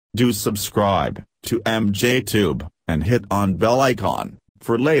Do subscribe to MJTube and hit on bell icon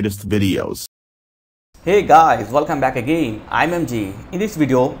for latest videos. Hey guys, welcome back again. I'm MG. In this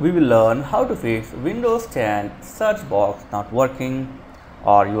video, we will learn how to fix Windows 10 search box not working,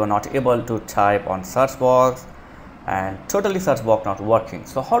 or you are not able to type on search box and totally search box not working.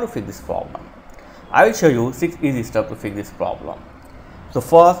 So how to fix this problem? I will show you 6 easy steps to fix this problem. So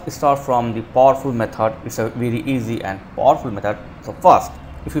first, start from the powerful method. It's a very easy and powerful method. So first,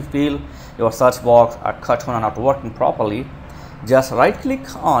 if you feel your search box or Cortana not working properly, just right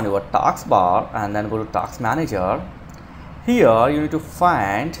click on your taskbar and then go to Task Manager. Here you need to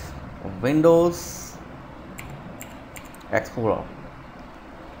find Windows Explorer.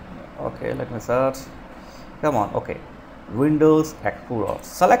 Okay, let me search. Come on, okay. Windows Explorer.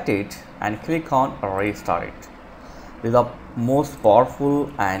 Select it and click on Restart it. This is the most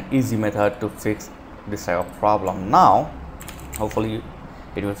powerful and easy method to fix this type of problem. Now, hopefully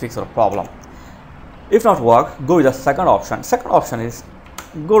it will fix your problem. If not work, go with the second option. Second option is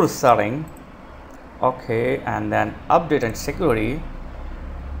go to setting, okay, and then update and security.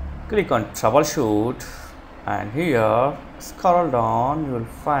 Click on troubleshoot, and here scroll down, you will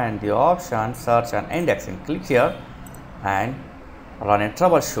find the option search and indexing. Click here and run a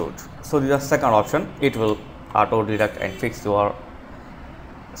troubleshoot. So this is the second option. It will auto detect and fix your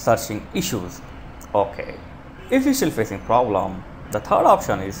searching issues. Okay, if you still facing problem, the third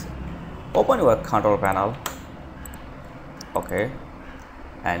option is open your control panel, okay,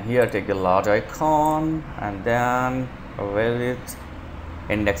 and here take a large icon and then where it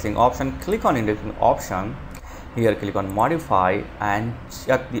indexing option, click on indexing option. Here click on modify and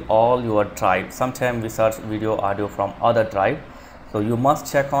check the all your drive. Sometimes we search video audio from other drive, so you must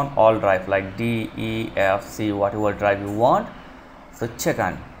check on all drive like D, E, F, C, whatever drive you want. So check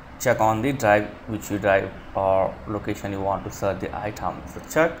on the drive which you drive or location you want to search the item. So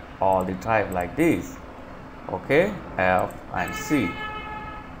check all the drive like this, okay, F and C,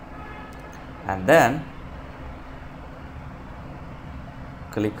 and then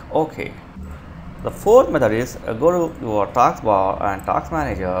click OK. The fourth method is go to your taskbar and Task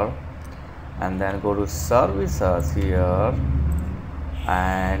Manager and then go to services here,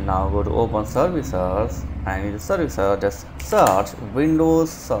 and now go to open services, and in the services just search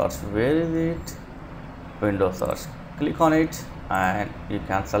Windows search. Where is it? Windows search. Click on it and you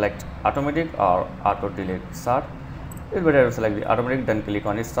can select automatic or auto delete start. It's better to select the automatic, then click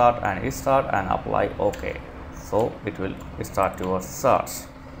on start and apply OK. So it will start your search.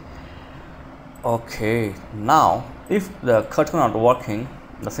 Okay, now if the Cortana not working,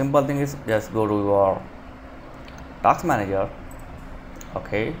 the simple thing is just go to your Task Manager,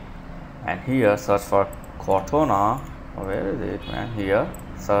 okay, and here search for Cortana. Where is it, man? Here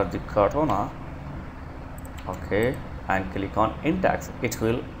search the Cortana, okay, and click on index. It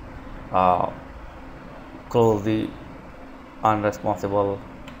will close the unresponsible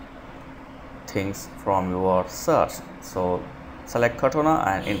things from your search. So select Cortana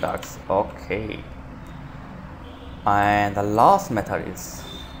and index, okay. And the last method is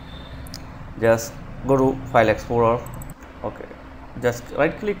just go to File Explorer, okay, just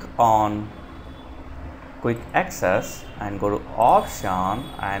right click on Quick Access and go to option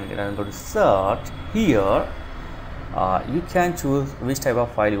and then go to search. Here you can choose which type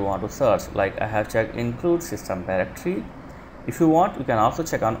of file you want to search. Like I have checked include system directory. If you want, you can also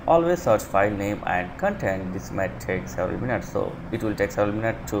check on always search file name and content. This might take several minutes, so it will take several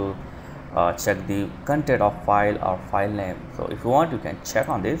minutes to check the content of file or file name. So if you want, you can check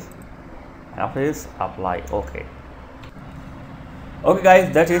on this, and after this apply OK. Okay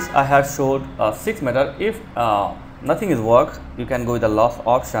guys, that is I have showed 6 methods. If nothing is work, you can go with the last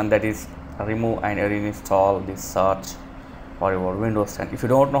option, that is remove and reinstall the search for your Windows 10. If you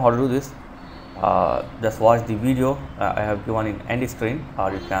don't know how to do this, just watch the video I have given in end screen,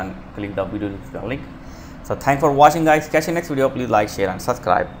 or you can click the video link. So thanks for watching guys. Catch you next video. Please like, share and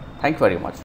subscribe. Thank you very much.